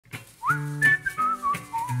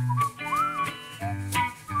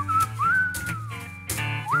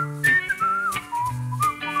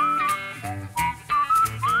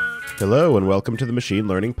Hello and welcome to the Machine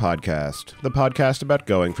Learning Podcast, the podcast about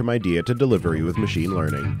going from idea to delivery with machine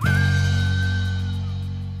learning.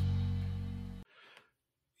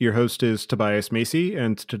 Your host is Tobias Macy,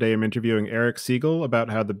 and today I'm interviewing Eric Siegel about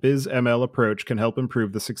how the bizML approach can help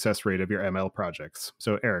improve the success rate of your ML projects.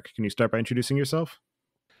 So Eric, can you start by introducing yourself?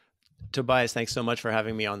 Tobias, thanks so much for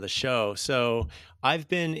having me on the show. So I've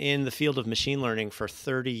been in the field of machine learning for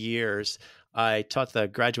 30 years. I taught the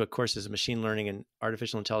graduate courses of machine learning and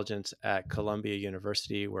artificial intelligence at Columbia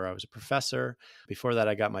University, where I was a professor. Before that,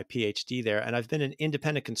 I got my PhD there. And I've been an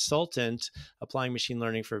independent consultant applying machine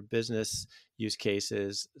learning for business use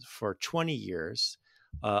cases for 20 years.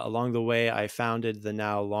 Along the way, I founded the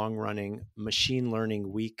now long-running Machine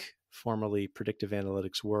Learning Week, formerly Predictive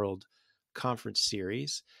Analytics World conference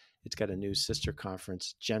series. It's got a new sister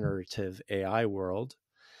conference, Generative AI World,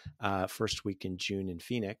 first week in June in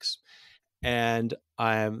Phoenix. And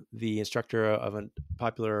I'm the instructor of a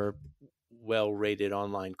popular, well-rated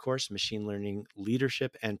online course, Machine Learning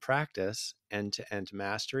Leadership and Practice, End-to-End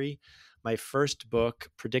Mastery. My first book,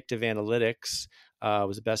 Predictive Analytics,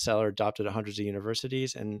 was a bestseller, adopted at hundreds of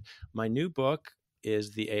universities. And my new book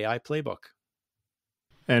is the AI Playbook.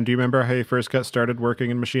 And do you remember how you first got started working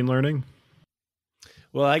in machine learning?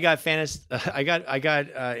 Well, I got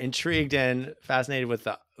intrigued and fascinated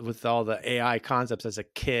with all the AI concepts as a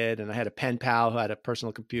kid, and I had a pen pal who had a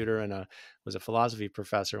personal computer and was a philosophy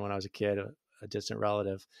professor when I was a kid, a distant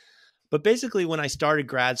relative. But basically, when I started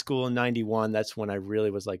grad school in '91, that's when I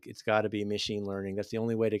really was like, it's got to be machine learning. That's the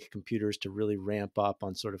only way to get computers to really ramp up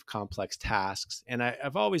on sort of complex tasks. And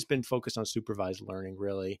I've always been focused on supervised learning,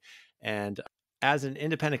 really. And as an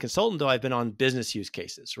independent consultant, though, I've been on business use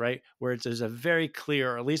cases, right? Where there's a very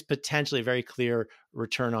clear, or at least potentially very clear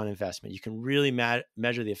return on investment. You can really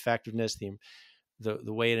measure the effectiveness, the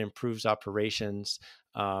way it improves operations,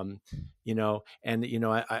 my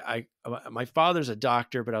father's a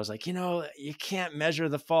doctor, but I was like, you can't measure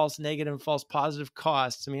the false negative and false positive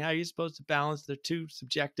costs. I mean, how are you supposed to balance? They're too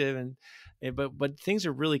subjective, but things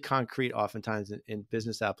are really concrete oftentimes in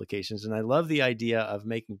business applications. And I love the idea of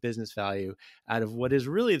making business value out of what is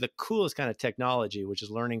really the coolest kind of technology, which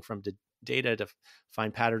is learning from data to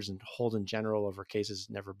find patterns and hold in general over cases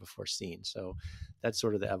never before seen. So that's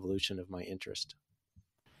sort of the evolution of my interest.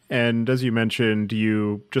 And as you mentioned,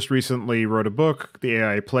 you just recently wrote a book, the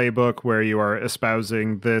AI Playbook, where you are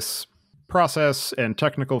espousing this process and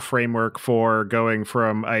technical framework for going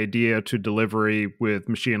from idea to delivery with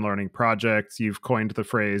machine learning projects. You've coined the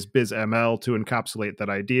phrase bizML to encapsulate that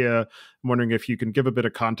idea. I'm wondering if you can give a bit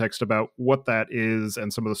of context about what that is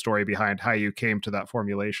and some of the story behind how you came to that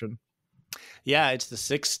formulation. Yeah, it's the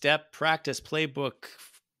 6-step practice playbook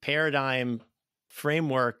paradigm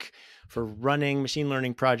framework for running machine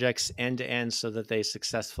learning projects end to end so that they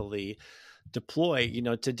successfully deploy.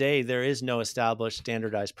 Today there is no established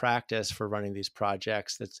standardized practice for running these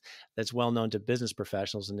projects that's well known to business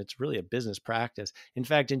professionals, and it's really a business practice. In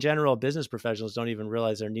fact, in general, business professionals don't even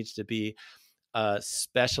realize there needs to be a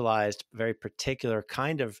specialized, very particular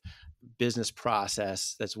kind of business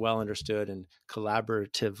process that's well understood and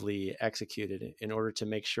collaboratively executed in order to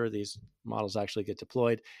make sure these models actually get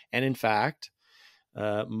deployed. And in fact,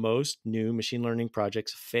 most new machine learning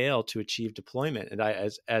projects fail to achieve deployment. And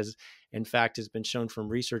as in fact has been shown from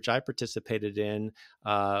research I participated in,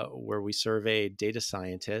 where we surveyed data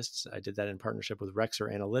scientists. I did that in partnership with Rexer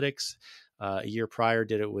Analytics. A year prior,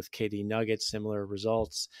 did it with KD Nuggets, similar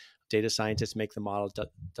results. Data scientists make the model,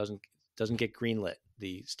 doesn't get greenlit.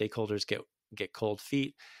 The stakeholders get cold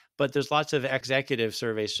feet. But there's lots of executive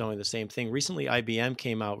surveys showing the same thing. Recently, IBM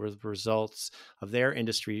came out with results of their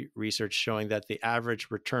industry research showing that the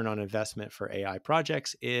average return on investment for AI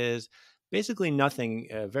projects is basically nothing,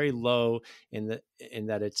 very low in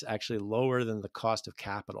that it's actually lower than the cost of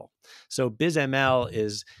capital. So bizML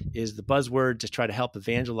is the buzzword to try to help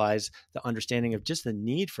evangelize the understanding of just the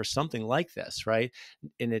need for something like this, right?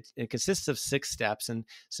 And it consists of 6 steps. And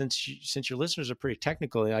since your listeners are pretty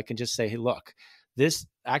technical, I can just say, hey, look, this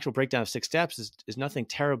actual breakdown of 6 steps is nothing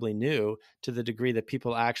terribly new to the degree that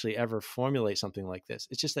people actually ever formulate something like this.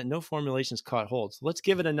 It's just that no formulation's caught hold. So let's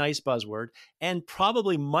give it a nice buzzword. And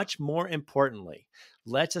probably much more importantly,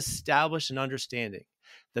 let's establish an understanding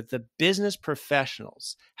that the business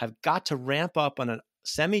professionals have got to ramp up on a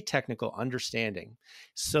semi-technical understanding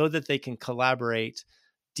so that they can collaborate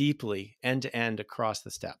deeply end to end across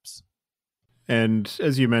the steps. And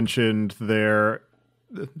as you mentioned, there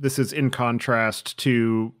this is in contrast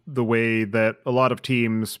to the way that a lot of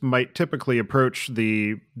teams might typically approach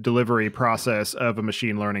the delivery process of a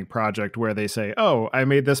machine learning project, where they say, oh, I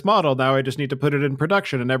made this model, now I just need to put it in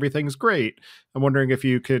production and everything's great. I'm wondering if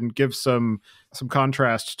you can give some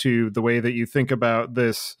contrast to the way that you think about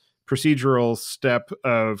this procedural step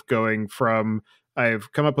of going from,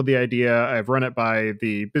 I've come up with the idea, I've run it by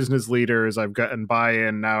the business leaders, I've gotten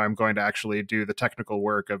buy-in, now I'm going to actually do the technical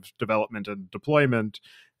work of development and deployment,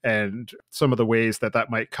 and some of the ways that that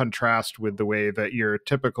might contrast with the way that your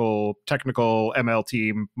typical technical ML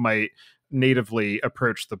team might natively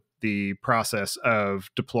approach the process of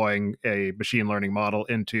deploying a machine learning model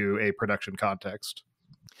into a production context.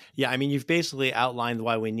 Yeah, I mean, you've basically outlined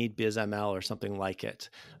why we need bizML or something like it.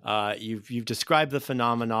 You've described the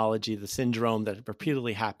phenomenology, the syndrome that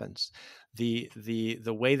repeatedly happens. The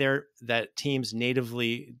way that teams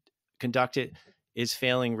natively conduct it is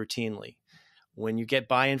failing routinely. When you get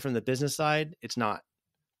buy-in from the business side, it's not.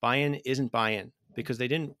 Buy-in isn't buy-in because they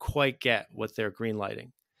didn't quite get what they're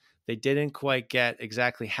greenlighting. They didn't quite get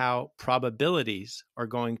exactly how probabilities are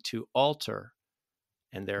going to alter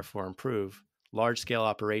and therefore improve large-scale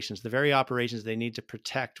operations, the very operations they need to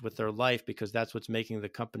protect with their life, because that's what's making the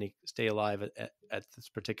company stay alive at this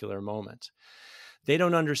particular moment. They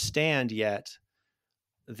don't understand yet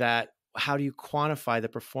that how do you quantify the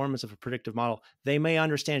performance of a predictive model? They may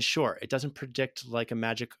understand, sure, it doesn't predict like a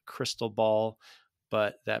magic crystal ball,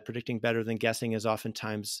 but that predicting better than guessing is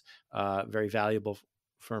oftentimes very valuable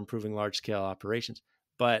for improving large-scale operations.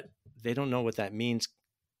 But they don't know what that means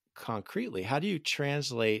concretely. How do you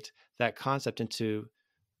translate that concept into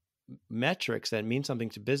metrics that mean something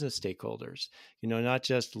to business stakeholders? Not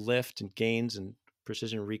just lift and gains and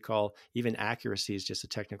precision recall, even accuracy is just a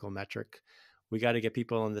technical metric. We got to get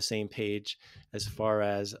people on the same page as far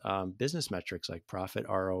as business metrics like profit,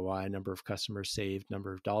 ROI, number of customers saved,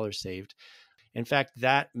 number of dollars saved. In fact,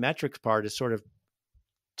 that metrics part is sort of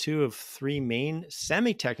two of three main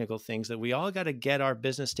semi-technical things that we all got to get our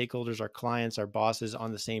business stakeholders, our clients, our bosses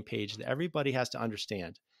on the same page. That everybody has to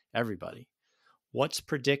understand, everybody, what's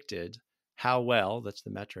predicted, how well, that's the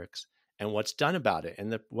metrics, and what's done about it.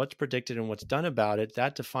 And what's predicted and what's done about it,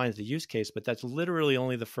 that defines the use case, but that's literally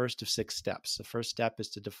only the first of 6 steps. The first step is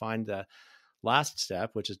to define the last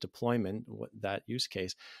step, which is deployment, that use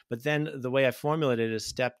case. But then the way I formulated it is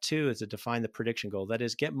step 2 is to define the prediction goal. That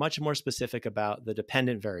is, get much more specific about the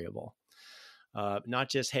dependent variable. Not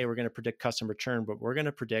just, hey, we're going to predict customer churn, but we're going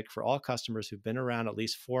to predict for all customers who've been around at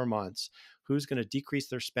least 4 months, who's going to decrease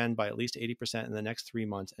their spend by at least 80% in the next 3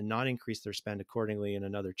 months and not increase their spend accordingly in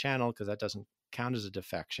another channel, because that doesn't count as a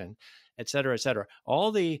defection, et cetera, et cetera.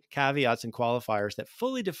 All the caveats and qualifiers that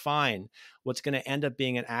fully define what's going to end up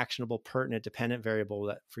being an actionable, pertinent, dependent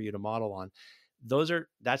variable for you to model on.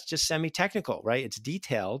 That's just semi-technical, right? It's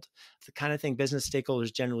detailed. It's the kind of thing business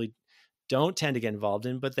stakeholders generally don't tend to get involved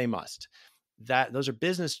in, but they must. Those are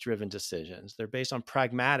business-driven decisions. They're based on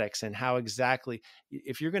pragmatics and how exactly,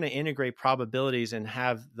 if you're going to integrate probabilities and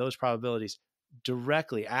have those probabilities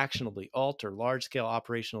directly, actionably alter large-scale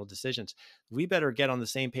operational decisions, we better get on the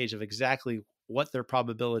same page of exactly what their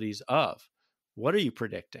probabilities of. What are you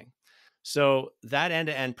predicting? So that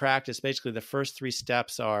end-to-end practice, basically the first 3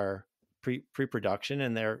 steps are pre-production,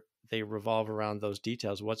 and they revolve around those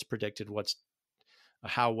details: what's predicted,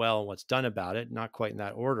 how well, and what's done about it. Not quite in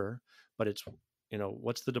that order, but it's,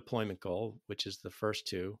 what's the deployment goal, which is the first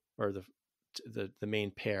 2, or the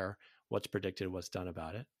main pair: what's predicted, what's done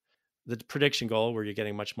about it. The prediction goal, where you're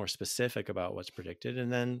getting much more specific about what's predicted,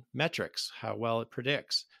 and then metrics, how well it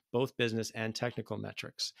predicts, both business and technical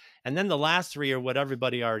metrics. And then the last 3 are what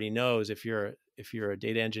everybody already knows if you're a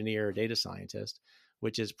data engineer or data scientist,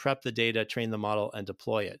 which is prep the data, train the model, and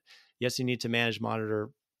deploy it. Yes, you need to manage, monitor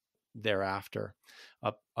thereafter,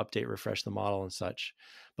 update, refresh the model and such.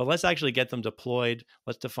 But let's actually get them deployed.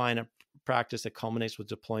 Let's define a practice that culminates with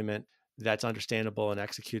deployment that's understandable and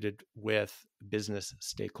executed with business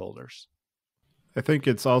stakeholders. I think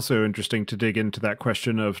it's also interesting to dig into that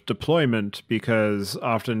question of deployment, because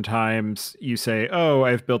oftentimes you say, oh,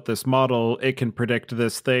 I've built this model, it can predict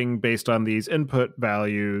this thing based on these input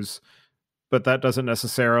values, but that doesn't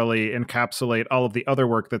necessarily encapsulate all of the other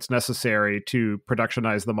work that's necessary to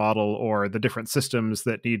productionize the model, or the different systems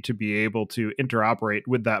that need to be able to interoperate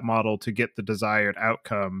with that model to get the desired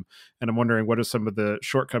outcome. And I'm wondering, what are some of the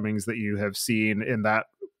shortcomings that you have seen in that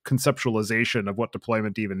conceptualization of what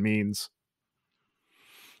deployment even means?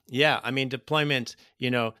 Yeah, I mean, deployment,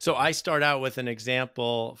 so I start out with an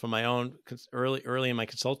example from my own early in my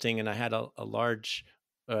consulting, and I had a large,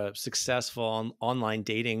 successful online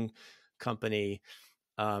dating company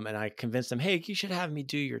And I convinced them, hey, you should have me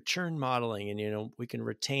do your churn modeling, and we can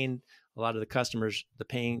retain a lot of the customers, the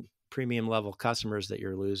paying premium level customers that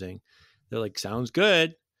you're losing. They're like, sounds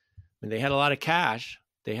good. And they had a lot of cash.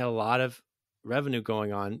 They had a lot of revenue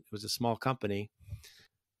going on. It was a small company.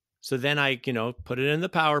 So then I, put it in the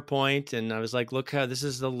PowerPoint, and I was like, look how this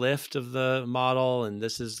is the lift of the model. And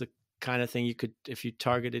this is the kind of thing you could, if you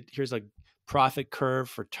target it, here's a profit curve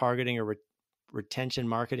for targeting a retention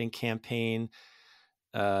marketing campaign,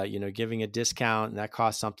 giving a discount, and that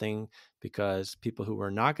costs something because people who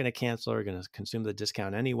are not going to cancel are going to consume the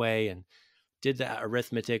discount anyway. And did the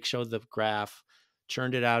arithmetic, showed the graph,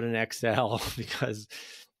 churned it out in Excel because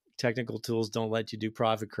technical tools don't let you do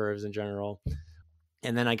profit curves in general.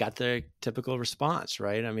 And then I got the typical response,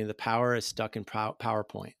 right? I mean, the power is stuck in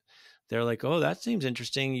PowerPoint. They're like, oh, that seems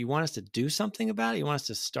interesting. You want us to do something about it? You want us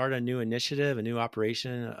to start a new initiative, a new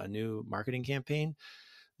operation, a new marketing campaign?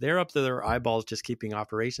 They're up to their eyeballs just keeping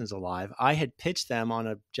operations alive. I had pitched them on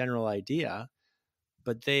a general idea,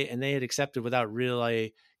 but they had accepted without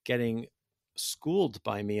really getting schooled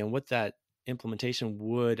by me on what that implementation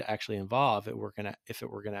would actually involve if it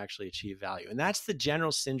were going to actually achieve value. And that's the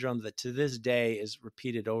general syndrome that to this day is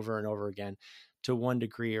repeated over and over again to one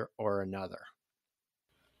degree or another.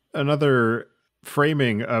 Another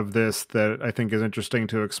framing of this that I think is interesting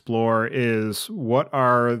to explore is what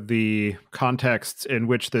are the contexts in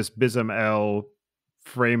which this bizML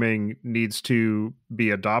framing needs to be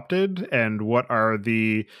adopted, and what are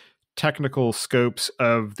the technical scopes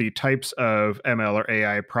of the types of ML or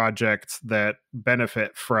AI projects that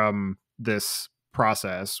benefit from this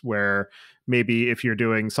process, where maybe if you're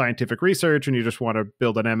doing scientific research and you just want to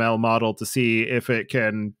build an ML model to see if it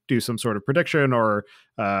can do some sort of prediction, or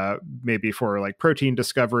maybe for like protein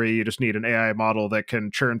discovery, you just need an AI model that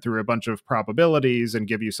can churn through a bunch of probabilities and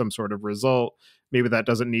give you some sort of result. Maybe that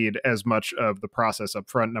doesn't need as much of the process up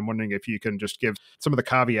front. And I'm wondering if you can just give some of the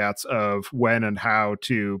caveats of when and how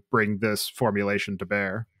to bring this formulation to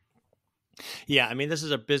bear. Yeah, I mean, this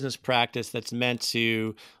is a business practice that's meant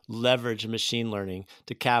to leverage machine learning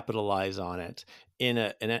to capitalize on it in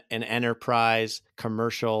an enterprise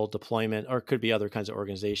commercial deployment, or it could be other kinds of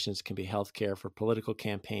organizations. It can be healthcare for political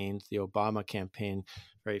campaigns. The Obama campaign,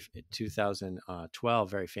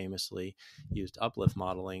 2012, very famously used uplift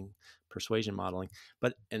modeling, persuasion modeling,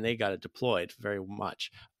 and they got it deployed very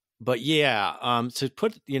much. But yeah, to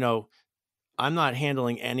put, I'm not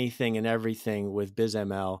handling anything and everything with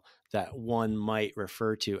bizML that one might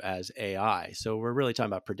refer to as AI. So we're really talking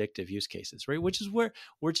about predictive use cases, right? Which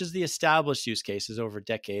is the established use cases over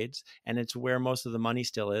decades. And it's where most of the money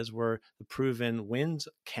still is, where the proven wins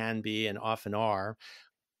can be and often are.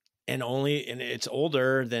 And it's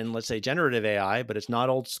older than, let's say, generative AI, but it's not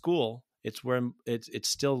old school. It's where it's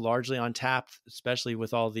still largely untapped, especially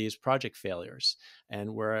with all these project failures,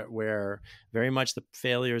 and where very much the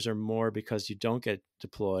failures are more because you don't get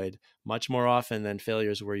deployed much more often than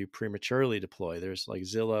failures where you prematurely deploy. There's like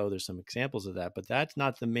Zillow, there's some examples of that, but that's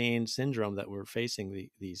not the main syndrome that we're facing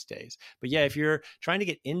these days. But yeah, if you're trying to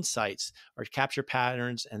get insights or capture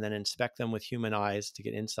patterns and then inspect them with human eyes to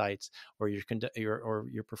get insights, or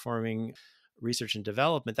you're performing research and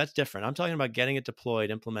development, that's different. I'm talking about getting it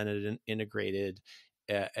deployed, implemented, and integrated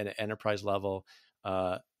at an enterprise level.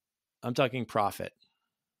 I'm talking profit.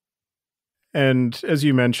 And as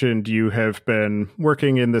you mentioned, you have been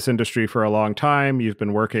working in this industry for a long time. You've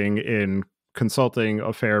been working in consulting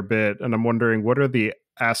a fair bit. And I'm wondering, what are the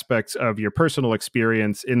aspects of your personal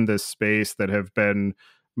experience in this space that have been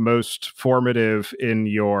most formative in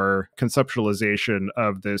your conceptualization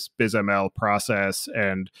of this bizML process,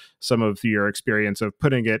 and some of your experience of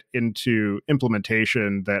putting it into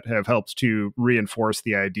implementation that have helped to reinforce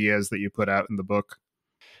the ideas that you put out in the book?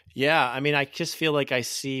 Yeah, I mean, I just feel like I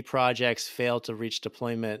see projects fail to reach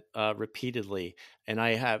deployment repeatedly. And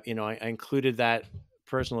I have, I included that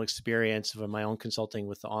personal experience of my own consulting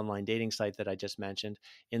with the online dating site that I just mentioned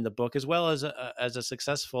in the book, as well as a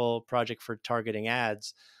successful project for targeting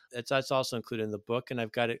ads. That's also included in the book. And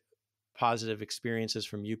I've got positive experiences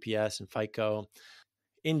from UPS and FICO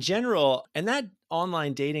in general. And that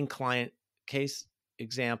online dating client case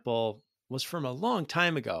example was from a long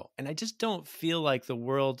time ago. And I just don't feel like the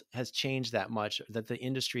world has changed that much, that the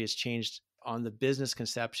industry has changed on the business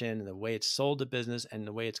conception and the way it's sold to business and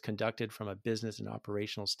the way it's conducted from a business and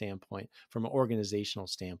operational standpoint, from an organizational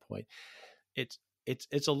standpoint.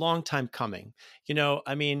 It's a long time coming.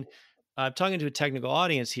 I mean, I'm talking to a technical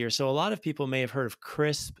audience here, so a lot of people may have heard of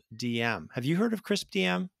Crisp DM. Have you heard of Crisp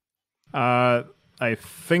DM? I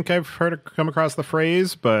think I've come across the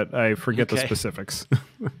phrase, but I forget the Okay. specifics.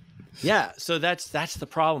 Yeah, so that's the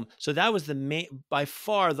problem. So that was the main, by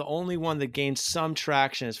far the only one that gained some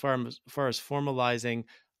traction as far as formalizing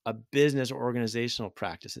a business or organizational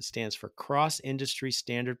practice. It stands for Cross Industry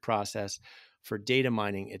Standard Process for Data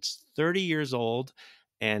Mining. It's 30 years old,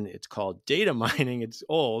 and it's called data mining. It's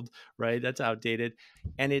old, right? That's outdated,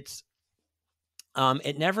 and it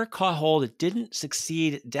never caught hold. It didn't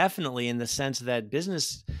succeed, definitely, in the sense that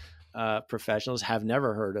business professionals have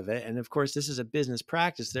never heard of it. And of course, this is a business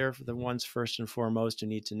practice. They're the ones first and foremost who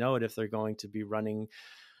need to know it if they're going to be running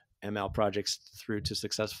ML projects through to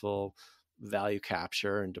successful value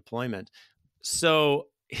capture and deployment. So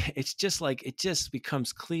it's just like, it just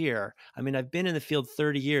becomes clear. I mean, I've been in the field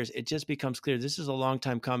 30 years. It just becomes clear. This is a long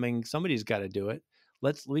time coming. Somebody's got to do it.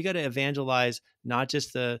 We got to evangelize not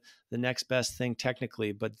just the next best thing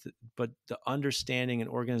technically, but the understanding and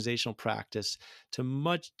organizational practice to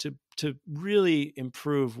really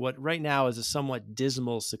improve what right now is a somewhat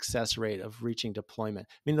dismal success rate of reaching deployment.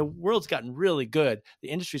 I mean, the world's gotten really good. The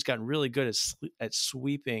industry's gotten really good at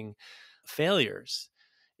sweeping failures,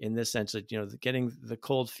 in this sense that, getting the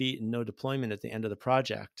cold feet and no deployment at the end of the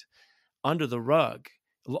project under the rug,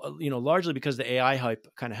 largely because the AI hype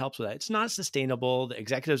kind of helps with that. It's not sustainable. The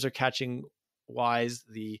executives are catching wise.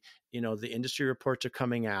 The industry reports are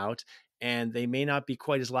coming out, and they may not be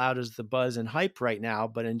quite as loud as the buzz and hype right now,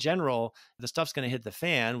 but in general, the stuff's going to hit the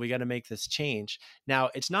fan. We got to make this change.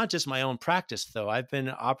 Now, it's not just my own practice, though. I've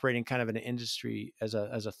been operating kind of in an industry as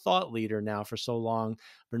a thought leader now for so long.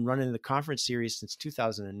 I've been running the conference series since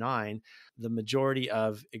 2009. The majority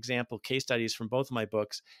of example case studies from both of my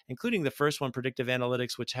books, including the first one, Predictive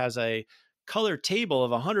Analytics, which has a color table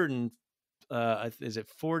of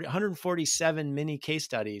 147 mini case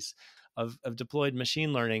studies of deployed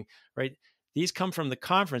machine learning, right? These come from the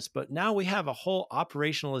conference, but now we have a whole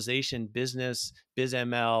operationalization business,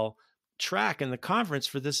 bizML track in the conference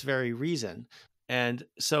for this very reason. And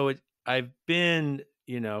so I've been,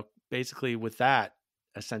 basically with that,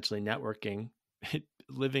 essentially networking,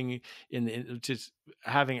 living just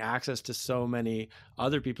having access to so many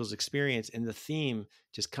other people's experience, and the theme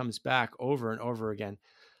just comes back over and over again.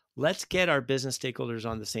 Let's get our business stakeholders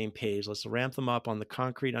on the same page. Let's ramp them up on the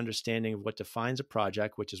concrete understanding of what defines a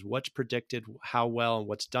project, which is what's predicted, how well, and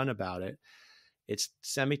what's done about it. It's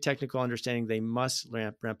semi-technical understanding they must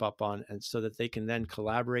ramp up on, and so that they can then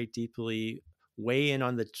collaborate deeply, weigh in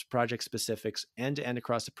on the project specifics end to end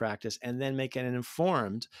across the practice, and then make an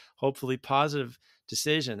informed, hopefully positive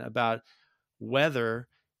decision about whether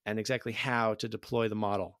and exactly how to deploy the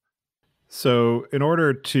model. So, in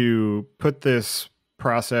order to put this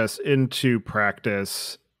process into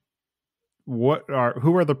practice, who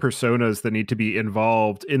are the personas that need to be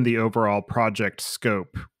involved in the overall project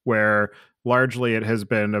scope, where largely it has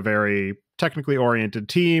been a very technically oriented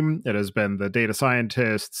team? It has been the data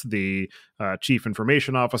scientists, the chief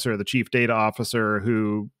information officer, the chief data officer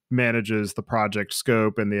who manages the project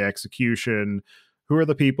scope and the execution. Who are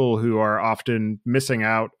the people who are often missing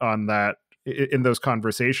out on that in those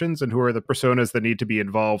conversations, and who are the personas that need to be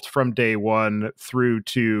involved from day one through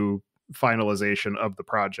to finalization of the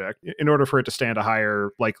project in order for it to stand a higher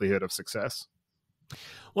likelihood of success?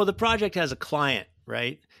 Well, the project has a client,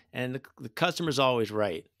 right? And the customer's always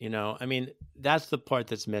right. I mean, that's the part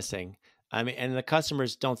that's missing. I mean, and the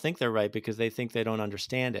customers don't think they're right because they think they don't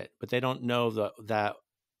understand it, but they don't know that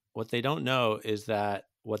what they don't know is that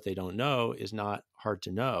what they don't know is not hard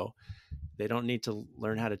to know. They don't need to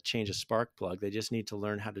learn how to change a spark plug. They just need to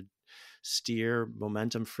learn how to steer,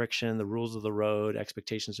 momentum, friction, the rules of the road,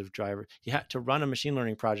 expectations of driver. You have to run a machine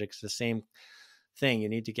learning project. It's the same thing. You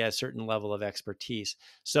need to get a certain level of expertise.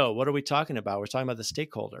 So what are we talking about? We're talking about the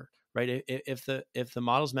stakeholder, right? If the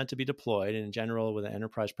model is meant to be deployed, and in general with an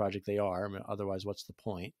enterprise project they are, I mean, otherwise what's the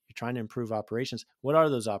point? You're trying to improve operations. What are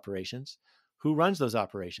those operations? Who runs those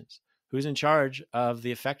operations? Who's in charge of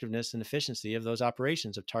the effectiveness and efficiency of those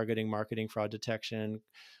operations, of targeting, marketing, fraud detection,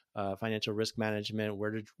 financial risk management,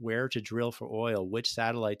 where to drill for oil, which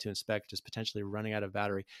satellite to inspect is potentially running out of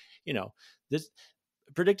battery? This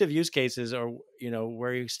predictive use cases are,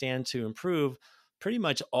 where you stand to improve pretty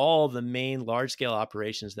much all the main large scale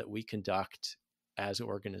operations that we conduct as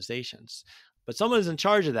organizations. But someone's in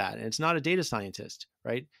charge of that, and it's not a data scientist,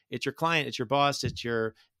 right? It's your client, it's your boss, it's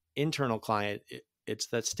your internal client. It's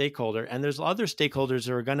that stakeholder. And there's other stakeholders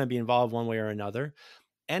who are going to be involved one way or another.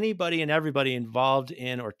 Anybody and everybody involved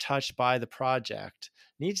in or touched by the project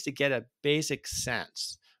needs to get a basic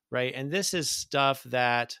sense, right? And this is stuff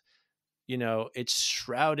that, it's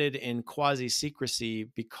shrouded in quasi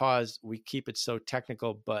secrecy because we keep it so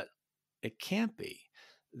technical, but it can't be.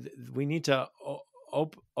 We need to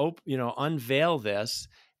unveil this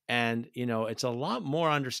And, it's a lot more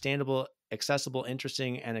understandable, accessible,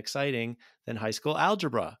 interesting, and exciting than high school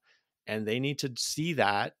algebra. And they need to see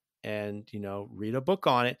that and, read a book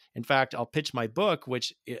on it. In fact, I'll pitch my book,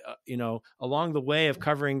 which, along the way of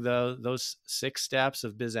covering those 6 steps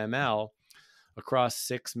of bizML across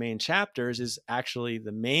 6 main chapters, is actually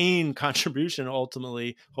the main contribution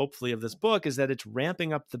ultimately, hopefully, of this book, is that it's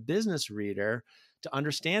ramping up the business reader to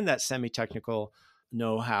understand that semi-technical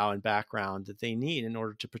know-how and background that they need in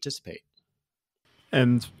order to participate.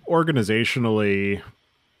 And organizationally,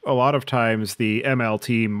 a lot of times the ML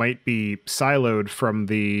team might be siloed from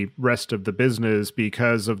the rest of the business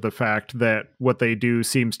because of the fact that what they do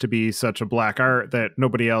seems to be such a black art that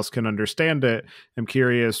nobody else can understand it. I'm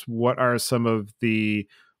curious, what are some of the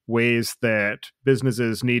ways that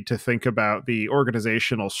businesses need to think about the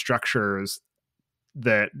organizational structures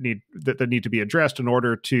that need to be addressed in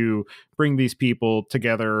order to bring these people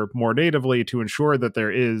together more natively, to ensure that there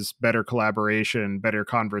is better collaboration, better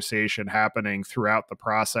conversation happening throughout the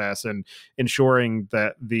process, and ensuring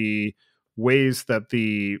that the ways that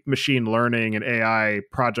the machine learning and AI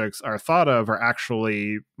projects are thought of are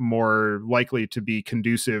actually more likely to be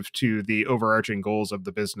conducive to the overarching goals of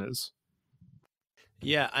the business?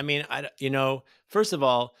 Yeah, first of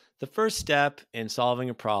all, the first step in solving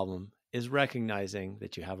a problem is recognizing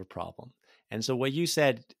that you have a problem. And so what you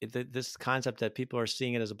said, this concept that people are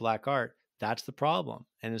seeing it as a black art, that's the problem.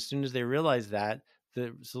 And as soon as they realize that,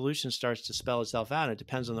 the solution starts to spell itself out. It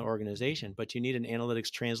depends on the organization, but you need an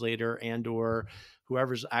analytics translator and or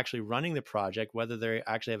whoever's actually running the project, whether they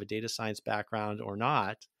actually have a data science background or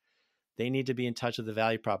not, they need to be in touch with the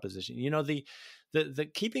value proposition. The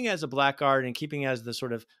keeping as a black art and keeping as the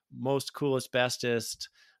sort of most coolest, bestest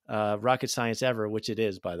rocket science ever, which it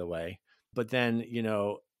is, by the way. But then,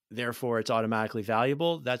 therefore it's automatically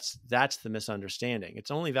valuable. That's the misunderstanding.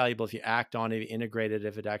 It's only valuable if you act on it, integrate it,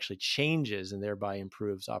 if it actually changes and thereby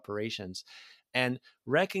improves operations. And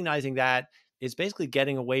recognizing that is basically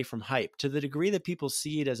getting away from hype. To the degree that people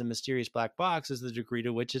see it as a mysterious black box is the degree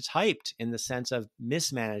to which it's hyped, in the sense of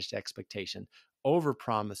mismanaged expectation,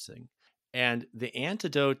 overpromising. And the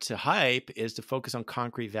antidote to hype is to focus on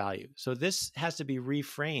concrete value. So this has to be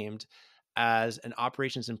reframed as an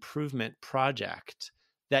operations improvement project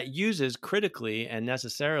that uses critically and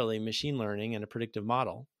necessarily machine learning and a predictive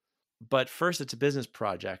model. But first, it's a business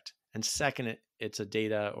project. And second, it's a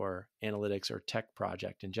data or analytics or tech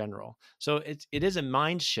project in general. So it is a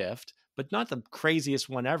mind shift, but not the craziest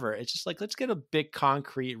one ever. It's just like, let's get a bit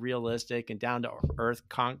concrete, realistic, and down to earth,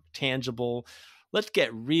 tangible. Let's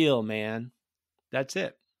get real, man. That's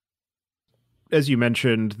it. As you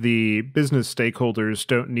mentioned, the business stakeholders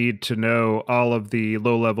don't need to know all of the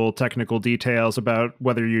low-level technical details about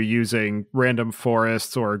whether you're using random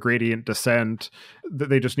forests or gradient descent.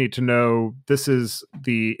 They just need to know this is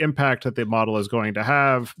the impact that the model is going to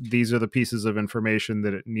have. These are the pieces of information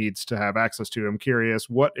that it needs to have access to. I'm curious,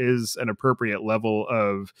 what is an appropriate level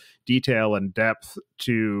of detail and depth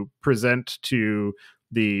to present to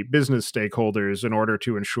the business stakeholders in order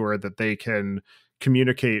to ensure that they can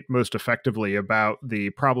communicate most effectively about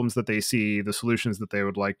the problems that they see, the solutions that they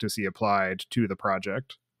would like to see applied to the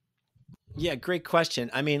project? Yeah, great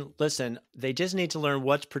question. Listen, they just need to learn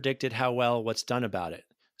what's predicted, how well, what's done about it.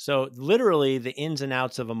 So, literally, the ins and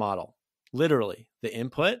outs of a model, literally, the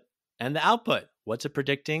input and the output. What's it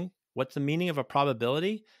predicting? What's the meaning of a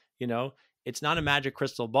probability? It's not a magic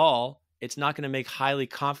crystal ball. It's not going to make highly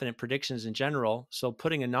confident predictions in general. So,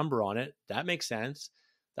 putting a number on it, that makes sense.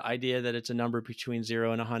 The idea that it's a number between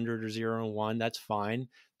 0 and 100 or 0 and 1, that's fine.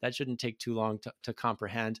 That shouldn't take too long to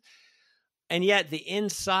comprehend. And yet the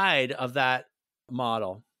inside of that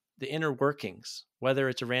model, the inner workings, whether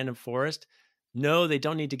it's a random forest, no, they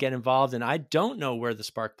don't need to get involved. And I don't know where the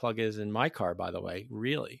spark plug is in my car, by the way,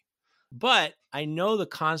 really. But I know the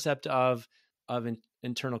concept of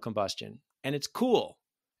internal combustion, and it's cool.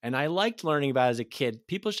 And I liked learning about it as a kid.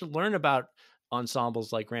 People should learn about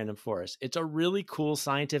ensembles like random forest. It's a really cool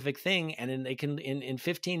scientific thing. And then they can, in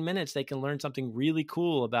 15 minutes, they can learn something really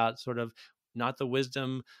cool about sort of not the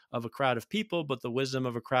wisdom of a crowd of people, but the wisdom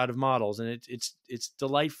of a crowd of models. And it's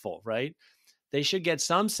delightful, right? They should get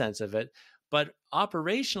some sense of it. But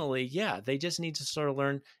operationally, yeah, they just need to sort of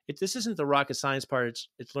learn. This isn't the rocket science part.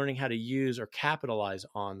 It's learning how to use or capitalize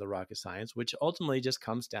on the rocket science, which ultimately just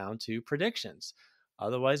comes down to predictions,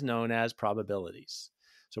 otherwise known as probabilities.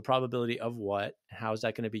 So probability of what? How is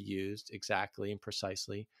that going to be used exactly and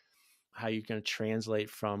precisely? How you're going to translate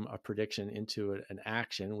from a prediction into an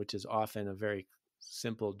action, which is often a very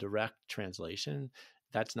simple, direct translation.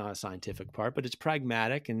 That's not a scientific part, but it's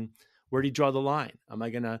pragmatic. And where do you draw the line? Am I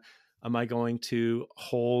going to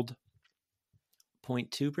hold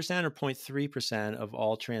 0.2% or 0.3% of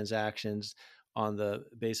all transactions on the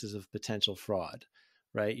basis of potential fraud,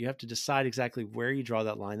 right? You have to decide exactly where you draw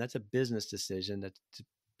that line. That's a business decision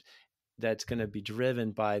that's going to be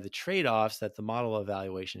driven by the trade-offs that the model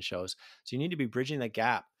evaluation shows. So you need to be bridging that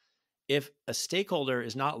gap. If a stakeholder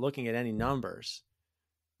is not looking at any numbers,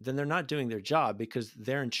 then they're not doing their job because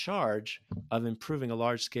they're in charge of improving a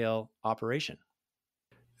large-scale operation.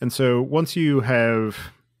 And so once you have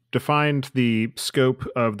defined the scope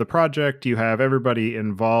of the project, you have everybody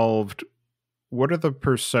involved. What are the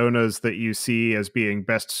personas that you see as being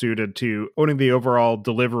best suited to owning the overall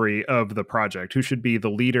delivery of the project? Who should be the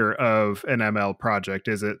leader of an ML project?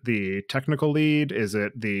 Is it the technical lead? Is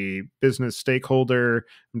it the business stakeholder?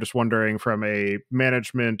 I'm just wondering from a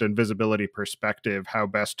management and visibility perspective, how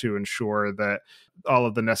best to ensure that all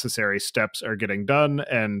of the necessary steps are getting done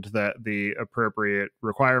and that the appropriate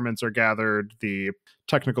requirements are gathered, the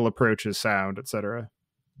technical approach is sound, etc.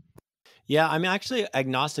 Yeah, I'm actually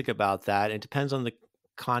agnostic about that. It depends on the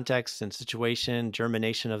context and situation,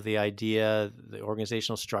 germination of the idea, the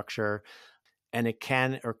organizational structure, and it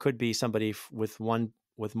can or could be somebody with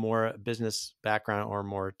more business background or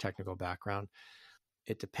more technical background.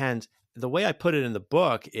 It depends. The way I put it in the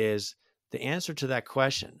book is the answer to that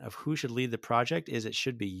question of who should lead the project is it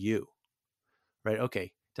should be you, right? Okay,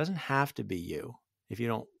 it doesn't have to be you if you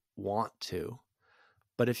don't want to.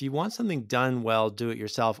 But if you want something done well, do it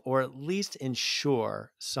yourself, or at least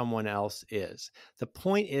ensure someone else is. The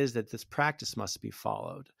point is that this practice must be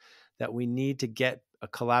followed, that we need to get a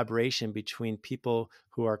collaboration between people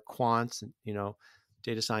who are quants,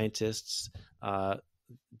 data scientists, uh,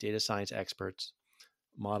 data science experts,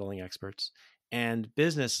 modeling experts, and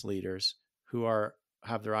business leaders who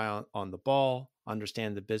have their eye on the ball,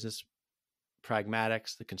 understand the business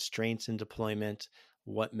pragmatics, the constraints in deployment,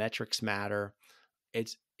 what metrics matter.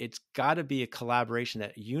 It's got to be a collaboration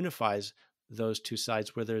that unifies those two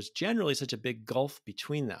sides where there's generally such a big gulf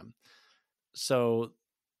between them. So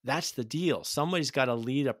that's the deal. Somebody's got to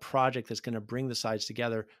lead a project that's going to bring the sides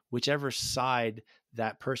together, whichever side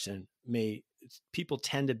that person may. People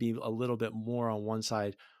tend to be a little bit more on one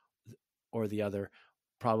side or the other,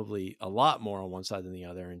 probably a lot more on one side than the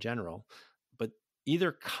other in general. But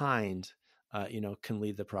either kind, can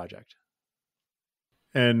lead the project.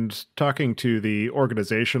 And talking to the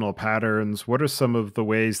organizational patterns, what are some of the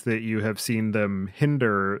ways that you have seen them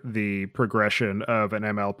hinder the progression of an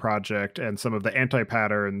ML project and some of the anti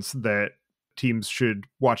patterns that teams should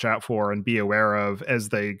watch out for and be aware of as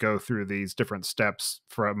they go through these different steps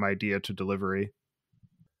from idea to delivery?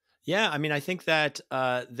 Yeah, I mean, I think that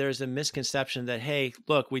there's a misconception that, hey,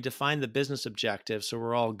 look, we defined the business objective, so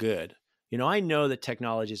we're all good. I know that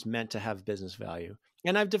technology is meant to have business value.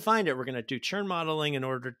 And I've defined it. We're going to do churn modeling in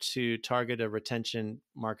order to target a retention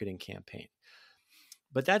marketing campaign.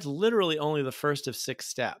 But that's literally only the first of 6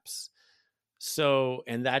 steps. So,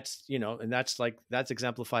 and that's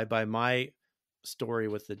exemplified by my story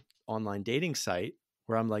with the online dating site,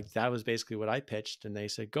 where I'm like, that was basically what I pitched. And they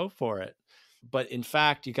said, go for it. But in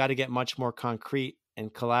fact, you got to get much more concrete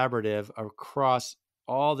and collaborative across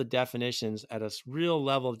all the definitions at a real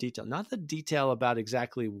level of detail. Not the detail about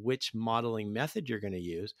exactly which modeling method you're going to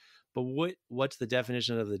use, but what's the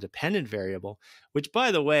definition of the dependent variable, which,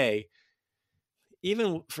 by the way,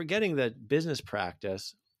 even forgetting the business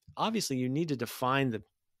practice, obviously you need to define the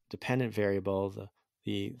dependent variable,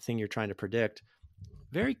 the thing you're trying to predict,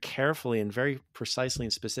 very carefully and very precisely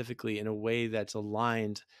and specifically in a way that's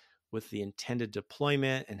aligned with the intended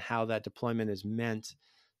deployment and how that deployment is meant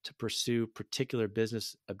to pursue particular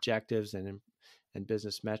business objectives and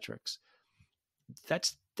business metrics.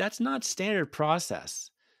 That's not standard process.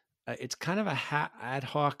 It's kind of a ad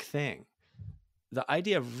hoc thing. The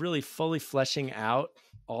idea of really fully fleshing out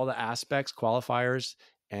all the aspects, qualifiers,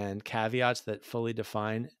 and caveats that fully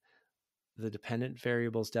define the dependent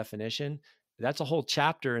variables definition, that's a whole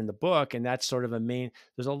chapter in the book. And that's sort of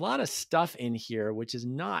there's a lot of stuff in here, which is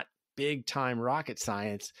not big time rocket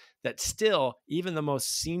science, that still, even the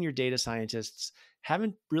most senior data scientists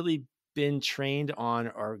haven't really been trained on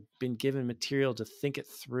or been given material to think it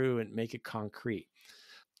through and make it concrete.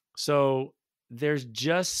 So there's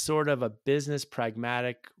just sort of a business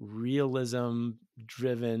pragmatic, realism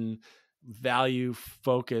driven, value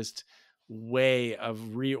focused way of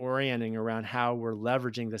reorienting around how we're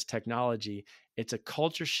leveraging this technology. It's a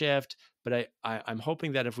culture shift, but I'm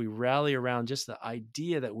hoping that if we rally around just the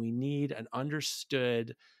idea that we need an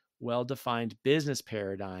understood, well-defined business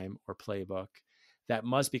paradigm or playbook that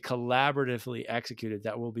must be collaboratively executed,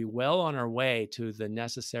 that will be well on our way to the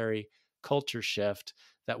necessary culture shift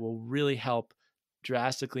that will really help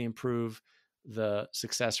drastically improve the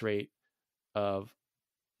success rate of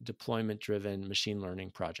deployment-driven machine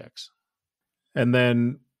learning projects. And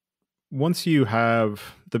then once you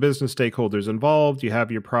have the business stakeholders involved, you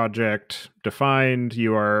have your project defined,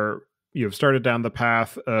 you've started down the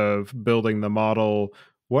path of building the model.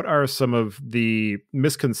 What are some of the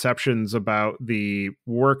misconceptions about the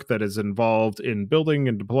work that is involved in building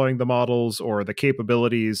and deploying the models, or the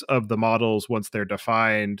capabilities of the models once they're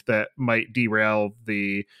defined, that might derail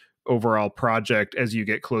the overall project as you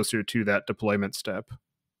get closer to that deployment step?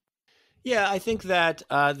 Yeah, I think that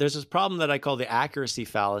there's this problem that I call the accuracy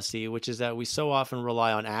fallacy, which is that we so often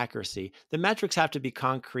rely on accuracy. The metrics have to be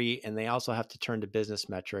concrete, and they also have to turn to business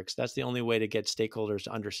metrics. That's the only way to get stakeholders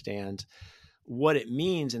to understand what it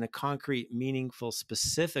means in a concrete, meaningful,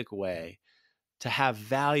 specific way to have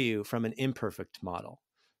value from an imperfect model,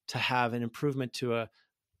 to have an improvement to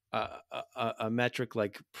a metric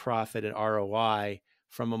like profit and ROI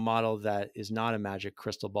from a model that is not a magic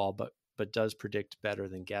crystal ball, but does predict better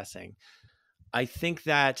than guessing. I think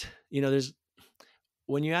that, there's,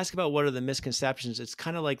 when you ask about what are the misconceptions, it's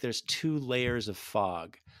kind of like there's two layers of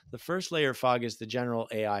fog. The first layer of fog is the general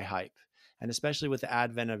AI hype. And especially with the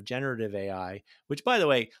advent of generative AI, which, by the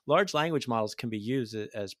way, large language models can be used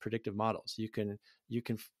as predictive models.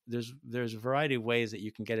 There's a variety of ways that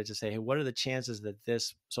you can get it to say, hey, what are the chances that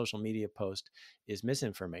this social media post is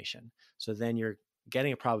misinformation? So then you're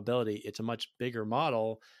getting a probability. It's a much bigger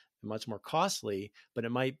model, much more costly, but it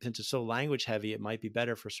might, since it's so language heavy, it might be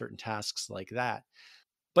better for certain tasks like that.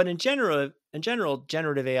 But in general,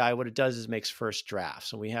 generative AI, what it does is makes first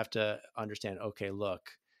drafts. And we have to understand, okay, look,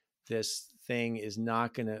 this thing is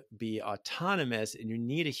not going to be autonomous, and you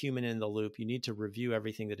need a human in the loop. You need to review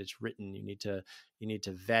everything that it's written. You need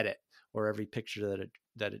to vet it, or every picture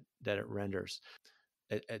that it renders,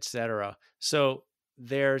 et cetera. So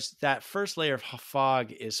there's that first layer of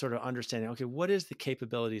fog is sort of understanding, okay, what is the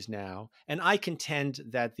capabilities now? And I contend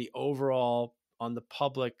that the overall, on the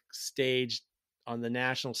public stage, on the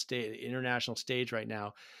national stage, international stage right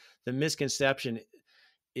now, the misconception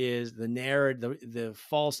is the narrative, the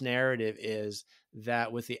false narrative is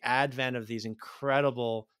that with the advent of these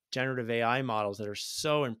incredible generative AI models that are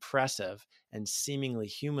so impressive and seemingly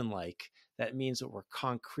human-like, that means that we're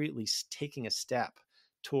concretely taking a step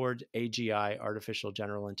toward AGI, artificial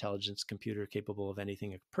general intelligence computer capable of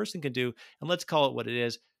anything a person can do. And let's call it what it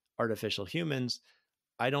is, artificial humans.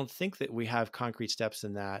 I don't think that we have concrete steps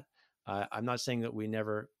in that. I'm not saying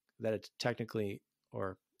that it's technically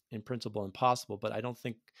or in principle impossible, but I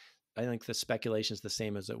think the speculation is the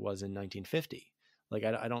same as it was in 1950. Like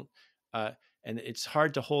I don't, and it's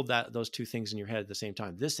hard to hold those two things in your head at the same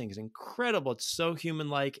time. This thing is incredible. It's so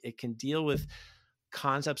human-like. It can deal with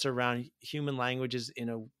concepts around human languages in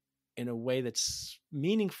a way that's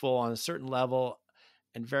meaningful on a certain level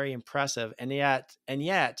and very impressive. And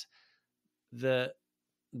yet the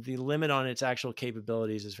limit on its actual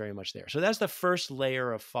capabilities is very much there. So that's the first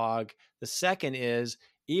layer of fog. The second is,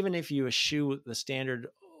 even if you eschew the standard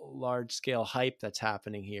large scale hype that's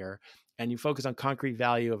happening here, and you focus on concrete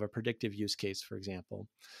value of a predictive use case, for example,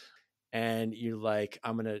 and you like,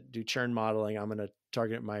 I'm going to do churn modeling, I'm going to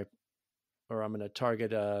target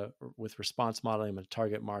with response modeling, I'm going to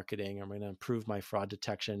target marketing, I'm going to improve my fraud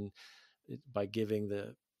detection by giving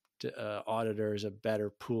the auditors a better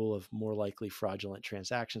pool of more likely fraudulent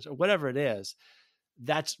transactions, or whatever it is.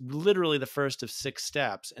 That's literally the first of 6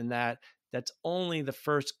 steps, and that's only the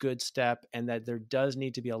first good step, and that there does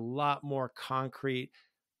need to be a lot more concrete,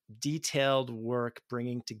 detailed work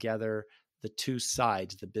bringing together the two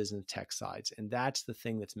sides, the business tech sides, and that's the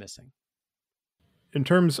thing that's missing. In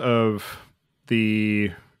terms of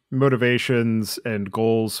the motivations and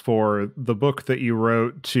goals for the book that you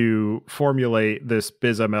wrote to formulate this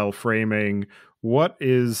bizML framing, what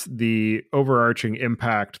is the overarching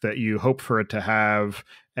impact that you hope for it to have?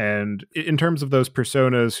 And in terms of those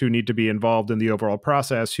personas who need to be involved in the overall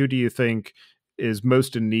process, who do you think is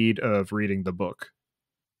most in need of reading the book?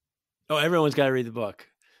 Oh, everyone's got to read the book.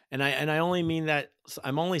 And I only mean that,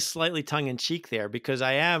 I'm only slightly tongue in cheek there, because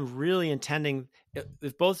I am really intending,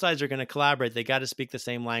 if both sides are going to collaborate, they got to speak the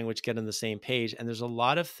same language, get on the same page. And there's a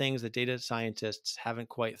lot of things that data scientists haven't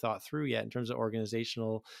quite thought through yet in terms of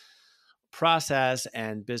organizational process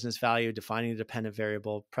and business value, defining the dependent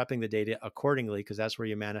variable, prepping the data accordingly, because that's where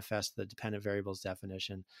you manifest the dependent variables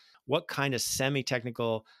definition. What kind of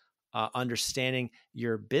semi-technical understanding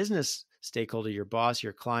your business stakeholder, your boss,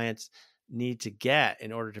 your clients need to get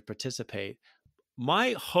in order to participate.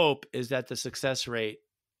 My hope is that the success rate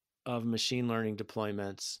of machine learning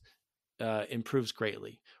deployments improves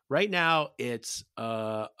greatly. Right now, it's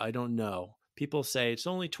I don't know. People say it's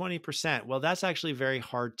only 20%. Well, that's actually very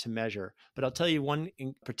hard to measure. But I'll tell you one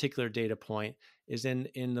in particular data point is in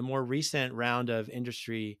the more recent round of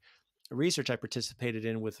industry research I participated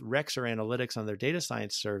in with Rexer Analytics on their data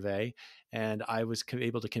science survey. And I was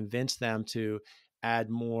able to convince them to add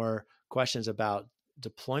more questions about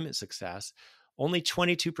deployment success. Only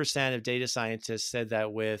 22% of data scientists said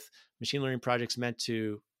that with machine learning projects meant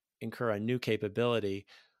to incur a new capability,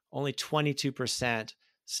 only 22%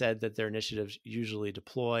 said that their initiatives usually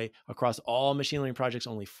deploy. Across all machine learning projects,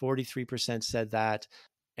 only 43% said that.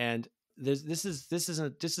 And this is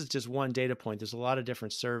just one data point. There's a lot of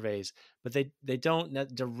different surveys, but they don't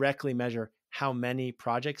directly measure how many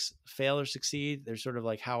projects fail or succeed. They're sort of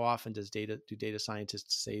like, how often do data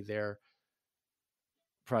scientists say their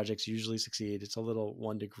projects usually succeed? It's a little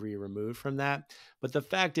 1 degree removed from that, but the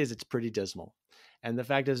fact is it's pretty dismal. And the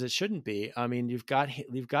fact is it shouldn't be. I mean, you've got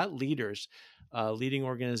leaders, leading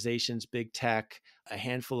organizations, big tech, a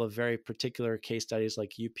handful of very particular case studies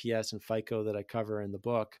like UPS and FICO that I cover in the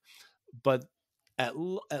book. But at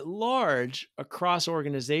large, across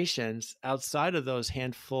organizations, outside of those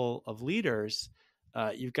handful of leaders,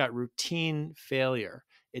 you've got routine failure.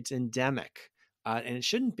 It's endemic, and it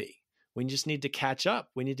shouldn't be. We just need to catch up.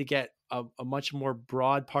 We need to get a much more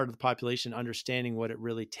broad part of the population understanding what it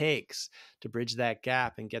really takes to bridge that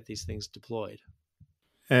gap and get these things deployed.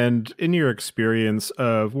 And in your experience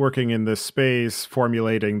of working in this space,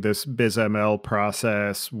 formulating this bizML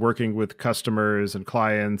process, working with customers and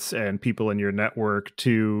clients and people in your network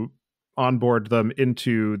to onboard them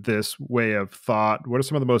into this way of thought, what are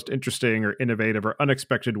some of the most interesting or innovative or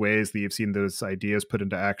unexpected ways that you've seen those ideas put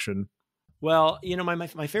into action? Well,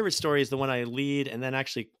 my favorite story is the one I lead and then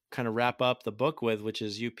actually kind of wrap up the book with, which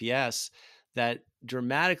is UPS, that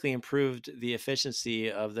dramatically improved the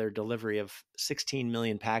efficiency of their delivery of 16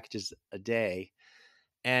 million packages a day.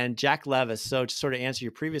 And Jack Levis, so to sort of answer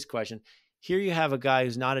your previous question, here you have a guy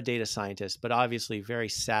who's not a data scientist, but obviously very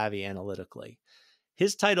savvy analytically.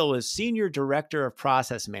 His title was Senior Director of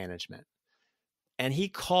Process Management. And he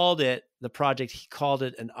called it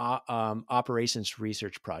an operations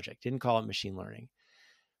research project. Didn't call it machine learning.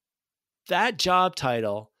 That job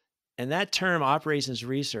title and that term operations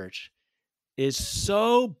research is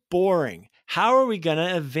so boring. How are we going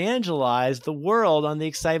to evangelize the world on the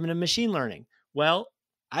excitement of machine learning? Well,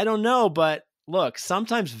 I don't know, but look,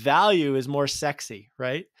 sometimes value is more sexy,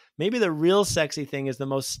 right? Maybe the real sexy thing is the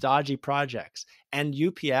most stodgy projects. And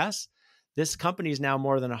UPS, this company is now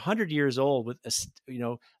more than 100 years old with,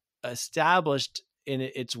 established in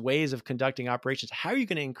its ways of conducting operations. How are you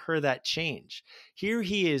going to incur that change? Here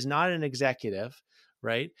he is not an executive,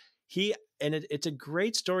 right? It's a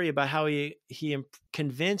great story about how he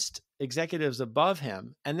convinced executives above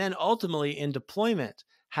him, and then ultimately in deployment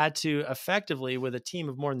had to effectively, with a team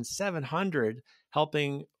of more than 700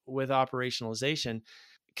 helping with operationalization,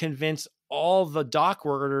 convince all the dock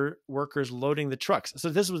workers loading the trucks. So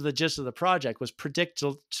this was the gist of the project, was predict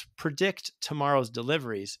tomorrow's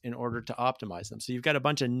deliveries in order to optimize them. So you've got a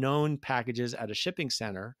bunch of known packages at a shipping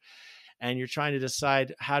center, and you're trying to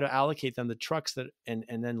decide how to allocate them the trucks and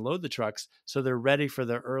then load the trucks so they're ready for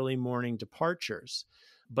the early morning departures.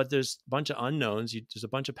 But there's a bunch of unknowns. There's a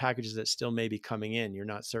bunch of packages that still may be coming in. You're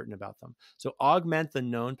not certain about them. So augment the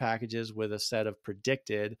known packages with a set of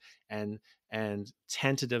predicted and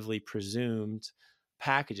tentatively presumed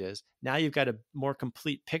packages. Now you've got a more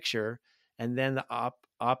complete picture, and then the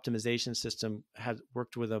optimization system has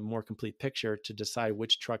worked with a more complete picture to decide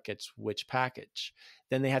which truck gets which package.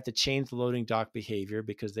 Then they have to change the loading dock behavior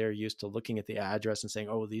because they're used to looking at the address and saying,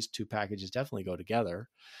 oh, these two packages definitely go together.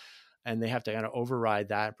 And they have to kind of override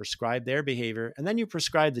that, prescribe their behavior, and then you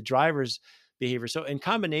prescribe the driver's behavior. So in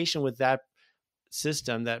combination with that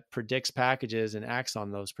system that predicts packages and acts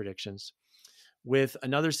on those predictions, with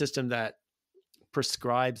another system that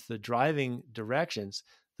prescribes the driving directions,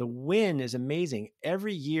 the win is amazing.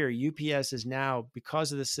 Every year, UPS is now,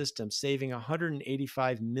 because of the system, saving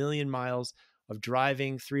 185 million miles of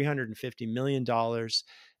driving, $350 million,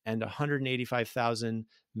 and 185,000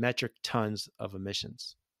 metric tons of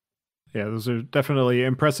emissions. Yeah, those are definitely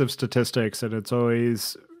impressive statistics, and it's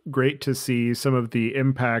always great to see some of the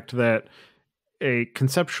impact that a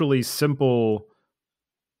conceptually simple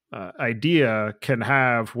idea can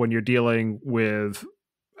have when you're dealing with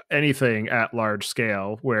anything at large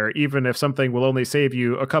scale, where even if something will only save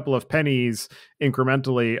you a couple of pennies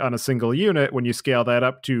incrementally on a single unit, when you scale that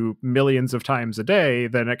up to millions of times a day,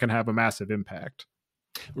 then it can have a massive impact.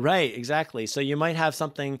 Right, exactly. So you might have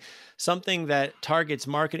something that targets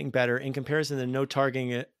marketing better in comparison to no targeting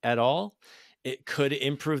it at all. It could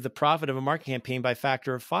improve the profit of a marketing campaign by a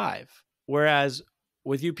factor of 5. Whereas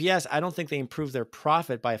with UPS, I don't think they improved their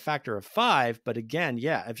profit by a factor of 5. But again,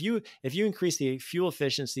 yeah, if you increase the fuel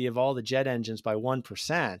efficiency of all the jet engines by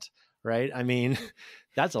 1%, right? I mean,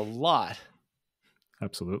 that's a lot.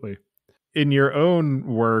 Absolutely. In your own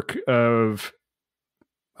work of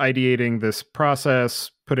ideating this process,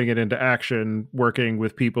 putting it into action, working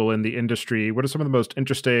with people in the industry, what are some of the most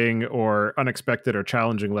interesting or unexpected or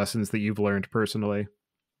challenging lessons that you've learned personally?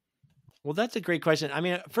 Well, that's a great question. I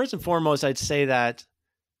mean, first and foremost, I'd say that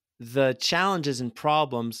the challenges and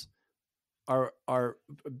problems are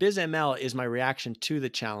bizML is my reaction to the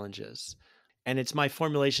challenges, and it's my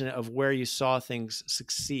formulation of where you saw things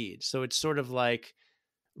succeed. So it's sort of like,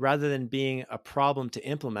 rather than being a problem to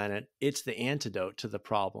implement it, it's the antidote to the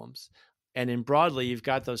problems. And in broadly, you've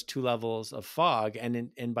got those two levels of fog,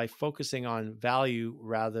 and by focusing on value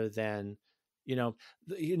rather than,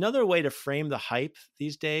 another way to frame the hype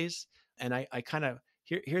these days. And I kind of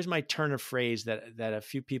here's my turn of phrase that a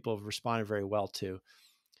few people have responded very well to.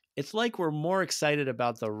 It's like we're more excited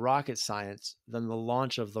about the rocket science than the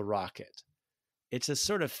launch of the rocket. It's a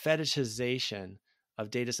sort of fetishization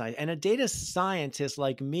of data science. And a data scientist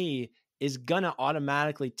like me is going to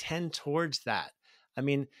automatically tend towards that. I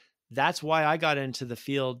mean, that's why I got into the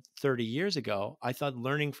field 30 years ago. I thought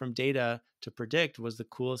learning from data to predict was the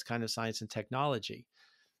coolest kind of science and technology.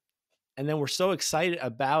 And then we're so excited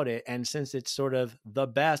about it. And since it's sort of the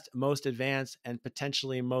best, most advanced, and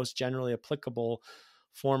potentially most generally applicable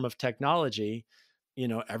form of technology,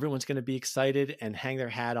 everyone's going to be excited and hang their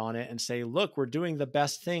hat on it and say, look, we're doing the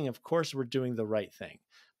best thing. Of course, we're doing the right thing.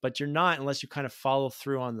 But you're not unless you kind of follow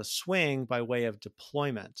through on the swing by way of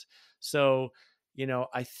deployment. So,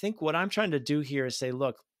 I think what I'm trying to do here is say,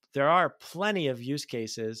 look, there are plenty of use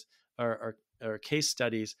cases or case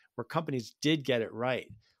studies where companies did get it right.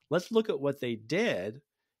 Let's look at what they did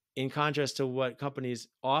in contrast to what companies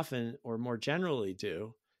often or more generally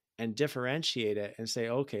do and differentiate it and say,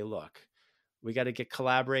 okay, look, we got to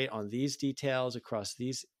collaborate on these details across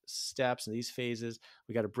these steps and these phases.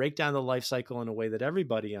 We got to break down the life cycle in a way that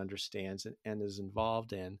everybody understands and is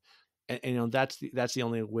involved in. And that's the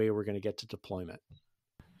only way we're going to get to deployment.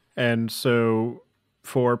 And so,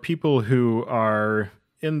 for people who are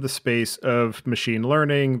in the space of machine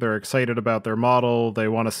learning, they're excited about their model, they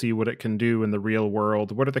want to see what it can do in the real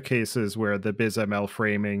world. What are the cases where the bizML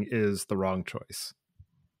framing is the wrong choice?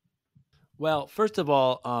 Well, first of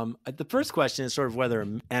all, the first question is sort of whether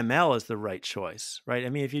ML is the right choice, right? I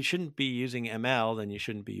mean, if you shouldn't be using ML, then you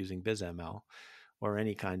shouldn't be using bizML or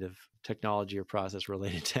any kind of technology or process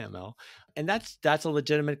related to ML. And that's a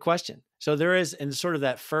legitimate question. So there is, in sort of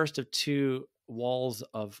that first of two walls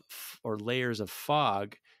of or layers of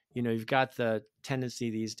fog, you've got the tendency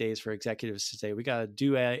these days for executives to say, we got to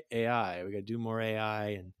do AI, we got to do more AI,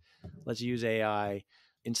 and let's use AI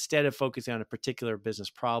instead of focusing on a particular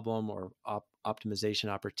business problem or optimization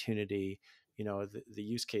opportunity, the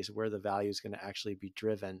use case where the value is going to actually be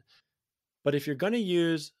driven. But if you're going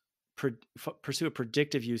to pursue a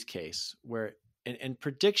predictive use case where, and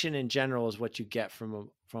prediction in general is what you get from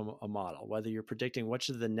a model, whether you're predicting what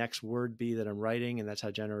should the next word be that I'm writing, and that's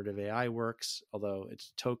how generative AI works, although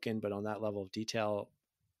it's token, but on that level of detail,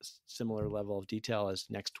 similar level of detail as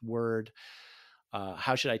next word.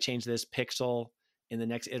 How should I change this pixel in the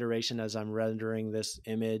next iteration as I'm rendering this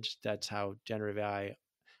image? That's how generative AI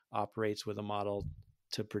operates with a model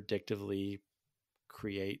to predictively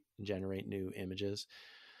create and generate new images,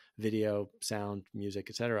 video, sound, music,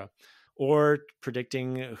 etc. Or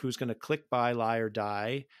predicting who's going to click, buy, lie, or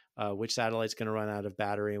die, which satellite's going to run out of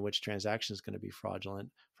battery, and which transaction is going to be fraudulent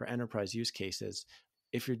for enterprise use cases.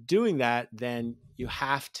 If you're doing that, then you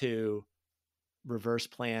have to reverse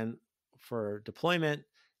plan for deployment.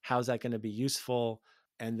 How's that going to be useful?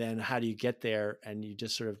 And then how do you get there? And you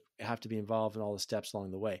just sort of have to be involved in all the steps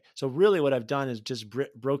along the way. So really what I've done is just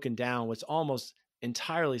broken down what's almost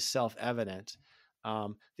entirely self-evident.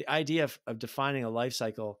 The idea of defining a life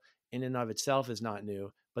cycle in and of itself is not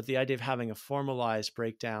new, but the idea of having a formalized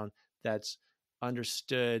breakdown that's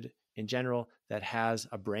understood in general, that has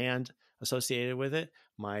a brand associated with it.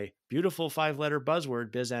 My beautiful 5-letter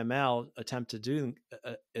buzzword, bizML,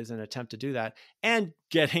 is an attempt to do that, and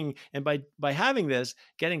by having this,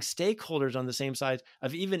 getting stakeholders on the same side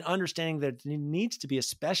of even understanding that there needs to be a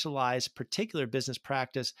specialized, particular business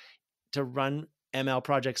practice to run ML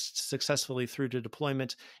projects successfully through to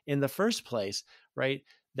deployment in the first place, right?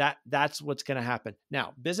 That's what's going to happen.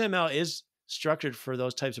 Now, bizML is structured for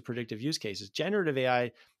those types of predictive use cases. Generative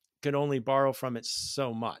AI can only borrow from it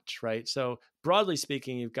so much, right? So broadly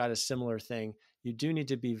speaking, you've got a similar thing. You do need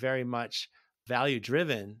to be very much value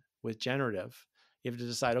driven with generative. You have to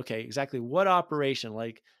decide, okay, exactly what operation,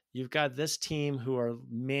 like you've got this team who are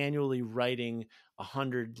manually writing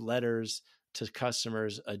 100 letters to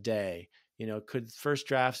customers a day. Could first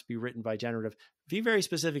drafts be written by generative? Be very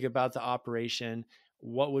specific about the operation.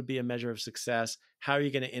 What would be a measure of success? How are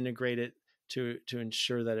you going to integrate it to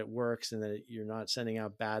ensure that it works and that you're not sending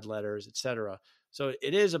out bad letters, et cetera? So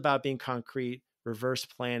it is about being concrete, reverse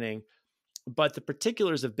planning. But the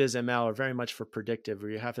particulars of bizML are very much for predictive, where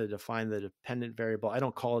you have to define the dependent variable. I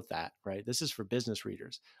don't call it that, right? This is for business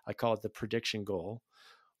readers. I call it the prediction goal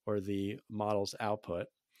or the model's output.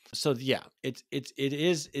 So yeah, it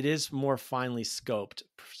is more finely scoped,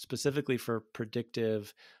 specifically for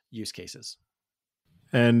predictive use cases.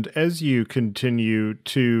 And as you continue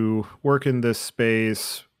to work in this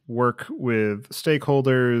space, work with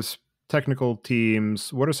stakeholders, technical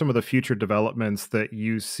teams, what are some of the future developments that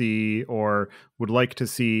you see or would like to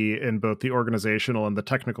see in both the organizational and the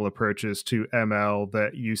technical approaches to ML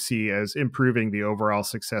that you see as improving the overall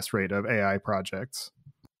success rate of AI projects?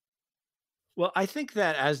 Well, I think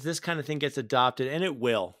that as this kind of thing gets adopted, and it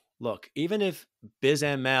will, look, even if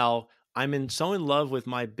bizML, so in love with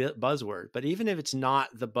my buzzword, but even if it's not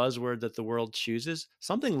the buzzword that the world chooses,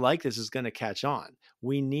 something like this is going to catch on.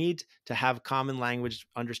 We need to have common language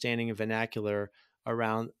understanding and vernacular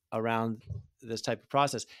around this type of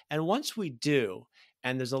process. And once we do,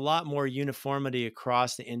 and there's a lot more uniformity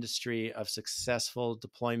across the industry of successful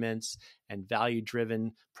deployments and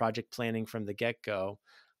value-driven project planning from the get-go,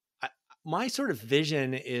 my sort of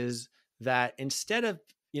vision is that instead of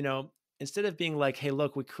being like, hey,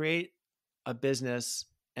 look, we create a business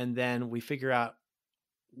and then we figure out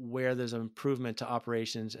where there's an improvement to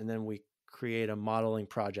operations and then we create a modeling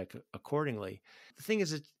project accordingly. The thing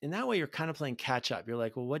is, in that way, you're kind of playing catch up. You're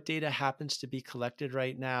like, well, what data happens to be collected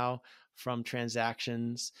right now from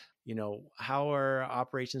transactions? How are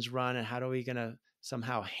operations run, and how are we going to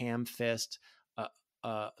somehow ham fist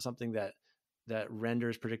something that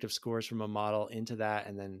renders predictive scores from a model into that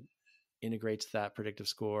and then integrates that predictive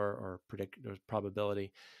score or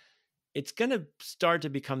probability? It's going to start to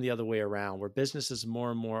become the other way around, where businesses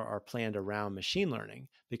more and more are planned around machine learning,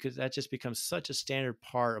 because that just becomes such a standard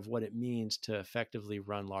part of what it means to effectively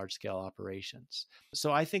run large scale operations.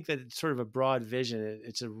 So I think that it's sort of a broad vision.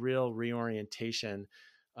 It's a real reorientation.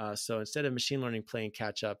 So instead of machine learning playing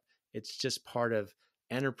catch up, it's just part of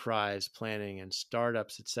enterprise planning and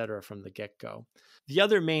startups, et cetera, from the get-go. The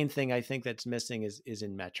other main thing I think that's missing is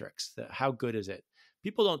in metrics. How good is it?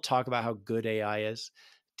 People don't talk about how good AI is.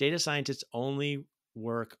 Data scientists only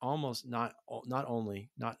work not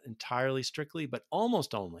entirely strictly, but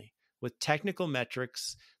almost only with technical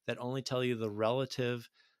metrics that only tell you the relative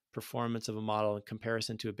performance of a model in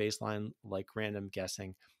comparison to a baseline, like random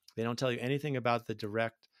guessing. They don't tell you anything about they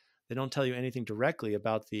don't tell you anything directly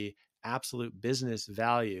about the absolute business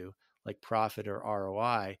value, like profit or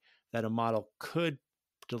ROI, that a model could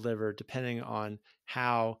deliver depending on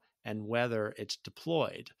how and whether it's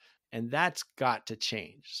deployed. And that's got to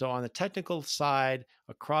change. So on the technical side,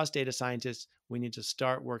 across data scientists, we need to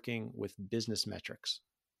start working with business metrics.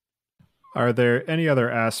 Are there any other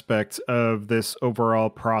aspects of this overall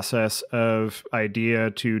process of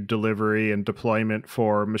idea to delivery and deployment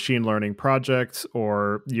for machine learning projects,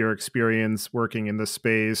 or your experience working in this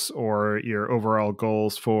space, or your overall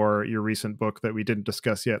goals for your recent book that we didn't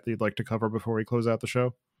discuss yet that you'd like to cover before we close out the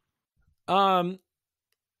show?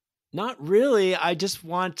 Not really. I just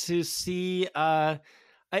want to see,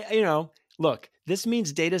 look, this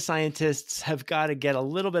means data scientists have got to get a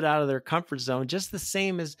little bit out of their comfort zone, just the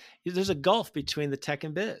same as there's a gulf between the tech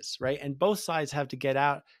and biz, right? And both sides have to get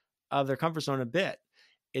out of their comfort zone a bit.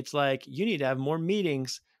 It's like you need to have more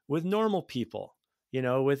meetings with normal people,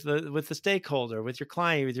 with the stakeholder, with your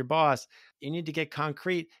client, with your boss. You need to get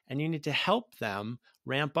concrete and you need to help them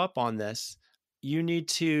ramp up on this. You need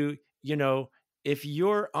to, if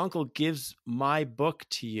your uncle gives my book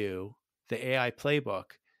to you, the AI Playbook,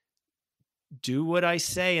 do what I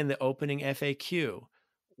say in the opening FAQ,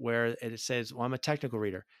 where it says, well, I'm a technical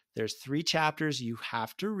reader. There's 3 chapters you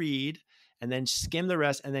have to read, and then skim the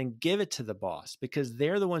rest and then give it to the boss, because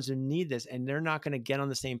they're the ones who need this, and they're not going to get on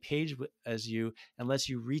the same page as you unless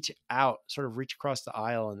you reach out, sort of reach across the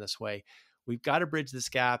aisle in this way. We've got to bridge this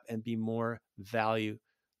gap and be more value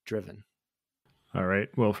driven. All right.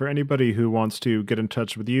 Well, for anybody who wants to get in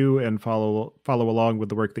touch with you and follow along with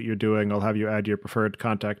the work that you're doing, I'll have you add your preferred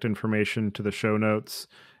contact information to the show notes.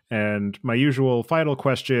 And my usual final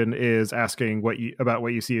question is asking about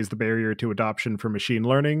what you see as the barrier to adoption for machine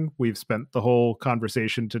learning. We've spent the whole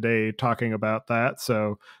conversation today talking about that.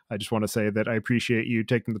 So I just want to say that I appreciate you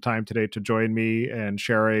taking the time today to join me and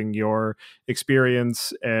sharing your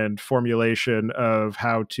experience and formulation of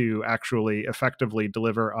how to actually effectively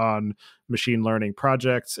deliver on machine learning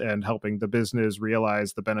projects and helping the business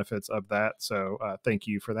realize the benefits of that. So thank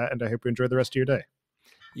you for that. And I hope you enjoy the rest of your day.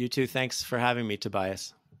 You too. Thanks for having me,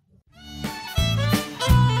 Tobias.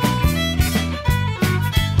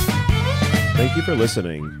 Thank you for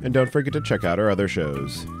listening, and don't forget to check out our other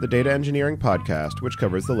shows, the Data Engineering Podcast, which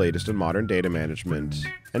covers the latest in modern data management,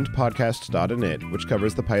 and Podcast.init, which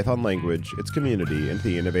covers the Python language, its community, and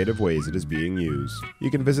the innovative ways it is being used.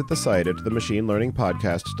 You can visit the site at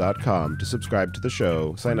themachinelearningpodcast.com to subscribe to the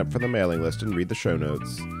show, sign up for the mailing list, and read the show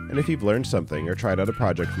notes. And if you've learned something or tried out a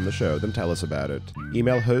project from the show, then tell us about it.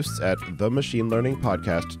 Email hosts at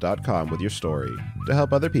themachinelearningpodcast.com with your story. To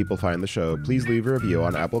help other people find the show, please leave a review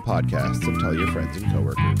on Apple Podcasts and tell your friends and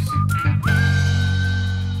coworkers.